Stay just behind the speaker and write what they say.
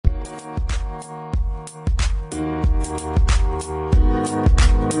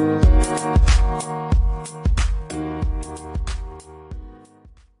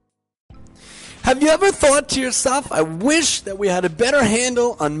Have you ever thought to yourself, I wish that we had a better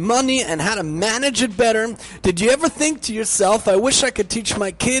handle on money and how to manage it better? Did you ever think to yourself, I wish I could teach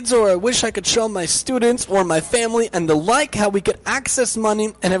my kids, or I wish I could show my students or my family and the like how we could access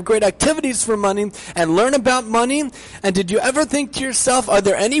money and have great activities for money and learn about money? And did you ever think to yourself, are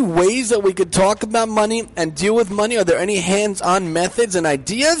there any ways that we could talk about money and deal with money? Are there any hands-on methods and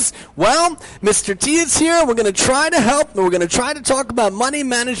ideas? Well, Mr. T is here. We're going to try to help, and we're going to try to talk about money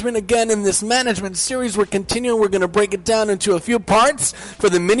management again in this management series. We're continuing. We're going to break it down into a few parts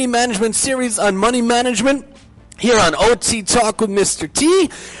for the mini management series on money management here on OT Talk with Mr. T.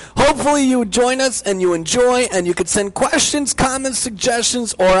 Hopefully you would join us and you enjoy, and you could send questions, comments,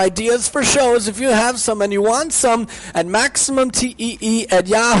 suggestions, or ideas for shows if you have some and you want some at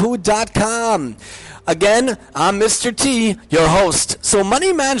MaximumTEE@yahoo.com. Again, I'm Mr. T, your host. So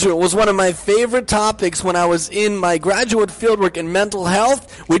money management was one of my favorite topics when I was in my graduate fieldwork in mental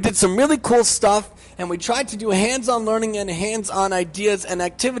health. We did some really cool stuff, and we tried to do hands-on learning and hands-on ideas and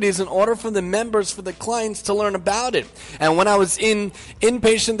activities in order for the members, for the clients to learn about it. And when I was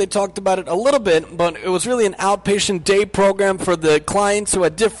inpatient, they talked about it a little bit, but it was really an outpatient day program for the clients who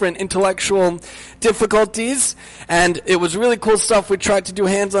had different intellectual difficulties, and it was really cool stuff. We tried to do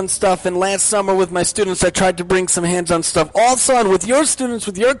hands-on stuff, and last summer with my students, I tried to bring some hands-on stuff also. And with your students,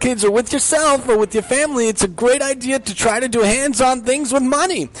 with your kids, or with yourself, or with your family, it's a great idea to try to do hands-on things with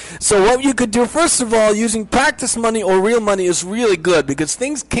money. So what you could do, first of all, using practice money or real money is really good, because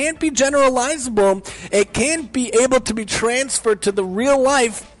things can't be generalizable. It can't be able to be transferred to the real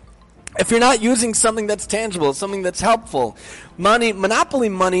life if you're not using something that's tangible, something that's helpful. Money, monopoly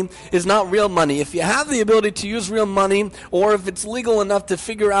money, is not real money. If you have the ability to use real money, or if it's legal enough to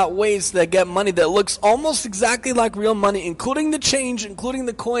figure out ways that get money that looks almost exactly like real money, including the change, including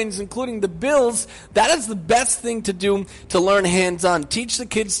the coins, including the bills, that is the best thing to do to learn hands-on. Teach the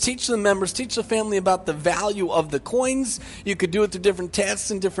kids, teach the members, teach the family about the value of the coins. You could do it through different tasks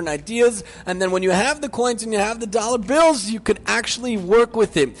and different ideas. And then when you have the coins and you have the dollar bills, you could actually work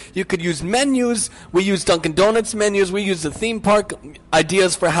with it. You could use menus. We use Dunkin' Donuts menus. We use the theme park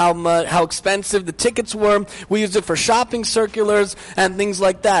ideas for how expensive the tickets were. We use it for shopping circulars and things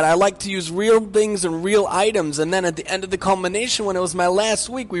like that. I like to use real things and real items. And then at the end of the culmination, when it was my last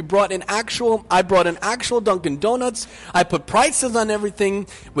week, I brought in actual Dunkin' Donuts. I put prices on everything.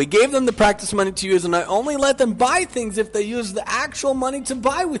 We gave them the practice money to use, and I only let them buy things if they use the actual money to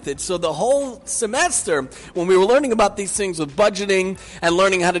buy with it. So the whole semester, when we were learning about these things with budgeting and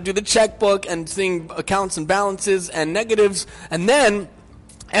learning how to do the checkbook and seeing accounts and balances and negatives, and then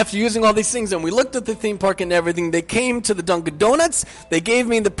after using all these things, and we looked at the theme park and everything, they came to the Dunkin' Donuts. They gave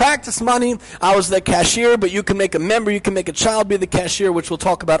me the practice money. I was the cashier, but you can make a member, you can make a child be the cashier, which we'll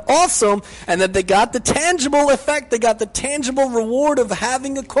talk about also. And then they got the tangible effect. They got the tangible reward of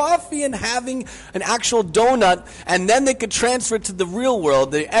having a coffee and having an actual donut. And then they could transfer it to the real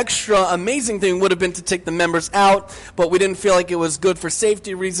world. The extra amazing thing would have been to take the members out, but we didn't feel like it was good for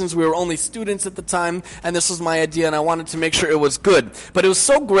safety reasons. We were only students at the time, and this was my idea, and I wanted to make sure it was good. But it was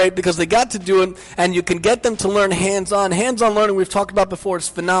so great because they got to do it, and you can get them to learn hands-on. Hands-on learning we've talked about before is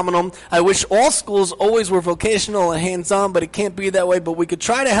phenomenal. I wish all schools always were vocational and hands-on, but it can't be that way. But we could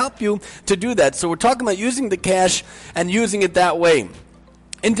try to help you to do that. So we're talking about using the cash and using it that way.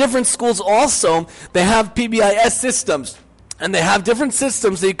 In different schools also, they have PBIS systems. And they have different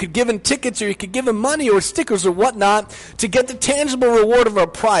systems that you could give them tickets, or you could give them money or stickers or whatnot to get the tangible reward of a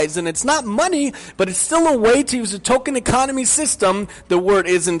prize. And it's not money, but it's still a way to use a token economy system, the word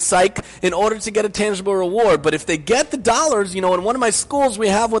is in psych, in order to get a tangible reward. But if they get the dollars, in one of my schools we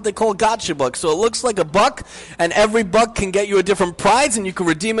have what they call gotcha bucks. So it looks like a buck, and every buck can get you a different prize, and you can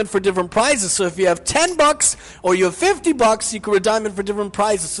redeem it for different prizes. So if you have 10 bucks or you have 50 bucks, you can redeem it for different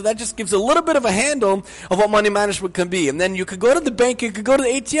prizes. So that just gives a little bit of a handle of what money management can be. And then you could go to the bank, you could go to the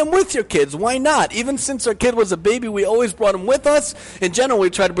ATM with your kids. Why not? Even since our kid was a baby, we always brought him with us. In general, we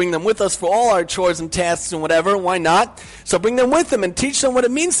try to bring them with us for all our chores and tasks and whatever. Why not? So bring them with them and teach them what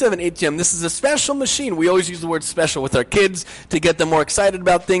it means to have an ATM. This is a special machine. We always use the word special with our kids to get them more excited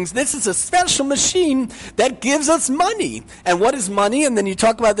about things. This is a special machine that gives us money. And what is money? And then you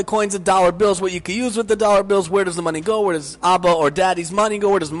talk about the coins and dollar bills, what you can use with the dollar bills. Where does the money go? Where does Abba or Daddy's money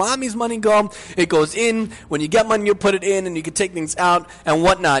go? Where does Mommy's money go? It goes in. When you get money, you put it in, and you can take things out and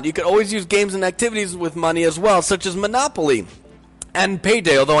whatnot. You could always use games and activities with money as well, such as Monopoly and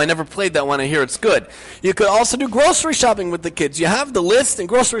Payday, although I never played that one. I hear it's good. You could also do grocery shopping with the kids. You have the list, and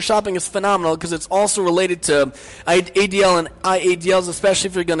grocery shopping is phenomenal because it's also related to ADL and IADLs, especially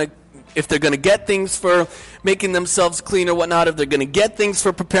if you're going to if they're going to get things for making themselves clean or whatnot, if they're going to get things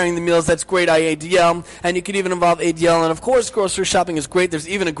for preparing the meals, that's great ADL. And you could even involve ADL. And of course, grocery shopping is great. There's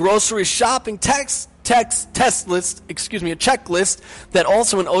even a grocery shopping a checklist that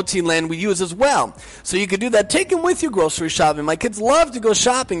also in OT land we use as well. So you could do that. Take them with you grocery shopping. My kids love to go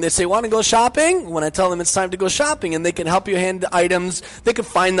shopping. They say, want to go shopping? When I tell them it's time to go shopping, and they can help you hand the items. They can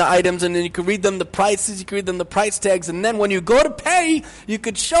find the items, and then you can read them the prices. You can read them the price tags, and then when you go to pay, you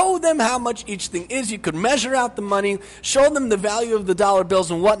could show them how much each thing is. You could measure out the money, show them the value of the dollar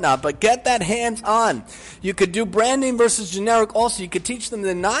bills and whatnot, but get that hands-on. You could do brand name versus generic also. You could teach them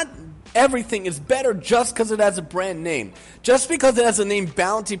that not everything is better just because it has a brand name. Just because it has a name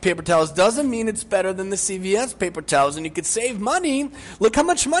Bounty paper towels doesn't mean it's better than the CVS paper towels. And you could save money. Look how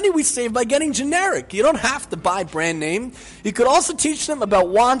much money we save by getting generic. You don't have to buy brand name. You could also teach them about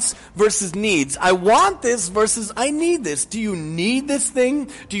wants versus needs. I want this versus I need this. Do you need this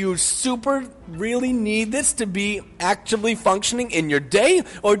thing? Do you really need this to be actively functioning in your day?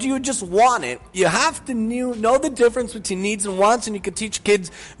 Or do you just want it? You have to know the difference between needs and wants, and you can teach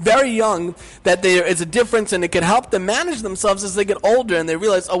kids very young that there is a difference, and it can help them manage themselves as they get older and they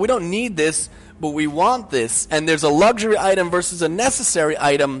realize, oh, we don't need this, but we want this. And there's a luxury item versus a necessary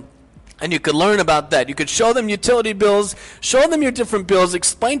item. And you could learn about that. You could show them utility bills, show them your different bills,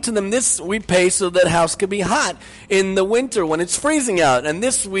 explain to them this we pay so that house could be hot in the winter when it's freezing out, and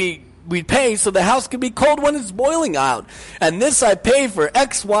this we pay so the house can be cold when it's boiling out. And this I pay for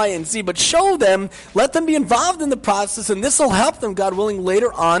X, Y, and Z. But show them, let them be involved in the process, and this will help them, God willing,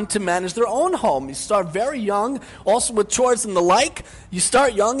 later on to manage their own home. You start very young, also with chores and the like. You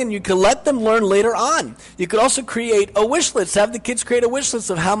start young and you can let them learn later on. You could also create a wish list. Have the kids create a wish list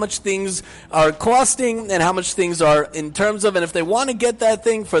of how much things are costing and how much things are in terms of, and if they want to get that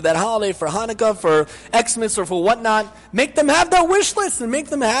thing for that holiday, for Hanukkah, for Xmas, or for whatnot, make them have that wish list and make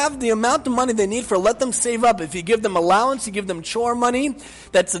them have the amount of money they need for, let them save up. If you give them allowance, you give them chore money.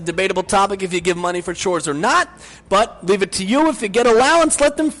 That's a debatable topic if you give money for chores or not, but leave it to you. If you get allowance,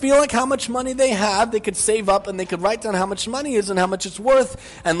 let them feel like how much money they have. They could save up and they could write down how much money is and how much it's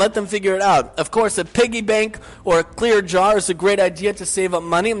worth and let them figure it out. Of course, a piggy bank or a clear jar is a great idea to save up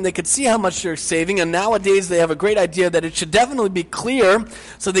money, and they could see how much you're saving, and nowadays they have a great idea that it should definitely be clear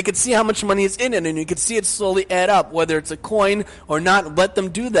so they could see how much money is in it, and you could see it slowly add up, whether it's a coin or not. Let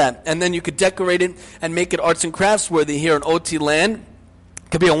them do that, and then you could decorate it and make it arts and crafts worthy here in OT land.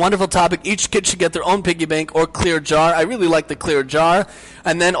 Could be a wonderful topic. Each kid should get their own piggy bank or clear jar. I really like the clear jar.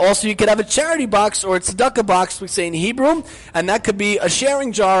 And then also you could have a charity box or a tzedakah box, we say in Hebrew. And that could be a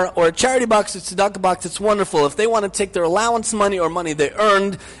sharing jar or a charity box or tzedakah box. It's wonderful. If they want to take their allowance money or money they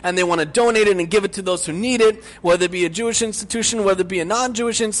earned and they want to donate it and give it to those who need it, whether it be a Jewish institution, whether it be a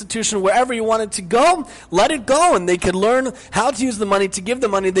non-Jewish institution, wherever you want it to go, let it go. And they could learn how to use the money, to give the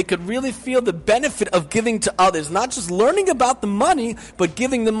money. They could really feel the benefit of giving to others. Not just learning about the money, but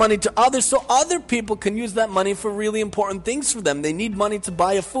giving the money to others so other people can use that money for really important things for them. They need money to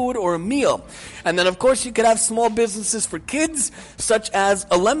buy a food or a meal. And then, of course, you could have small businesses for kids, such as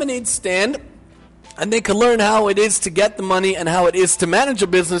a lemonade stand, and they can learn how it is to get the money and how it is to manage a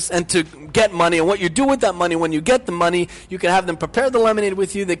business and to get money and what you do with that money when you get the money. You can have them prepare the lemonade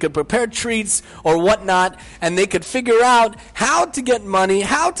with you. They could prepare treats or whatnot, and they could figure out how to get money,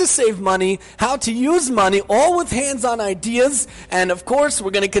 how to save money, how to use money, all with hands-on ideas. And of course,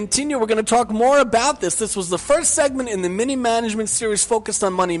 we're going to continue. We're going to talk more about this. This was the first segment in the mini management series focused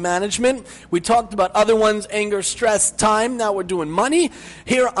on money management. We talked about other ones, anger, stress, time. Now we're doing money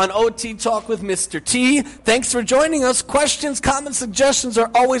here on OT Talk with Mr. T. Thanks for joining us. Questions, comments, suggestions are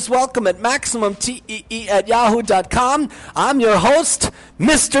always welcome at MaximumTEE@yahoo.com. I'm your host,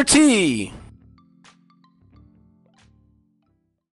 Mr. T.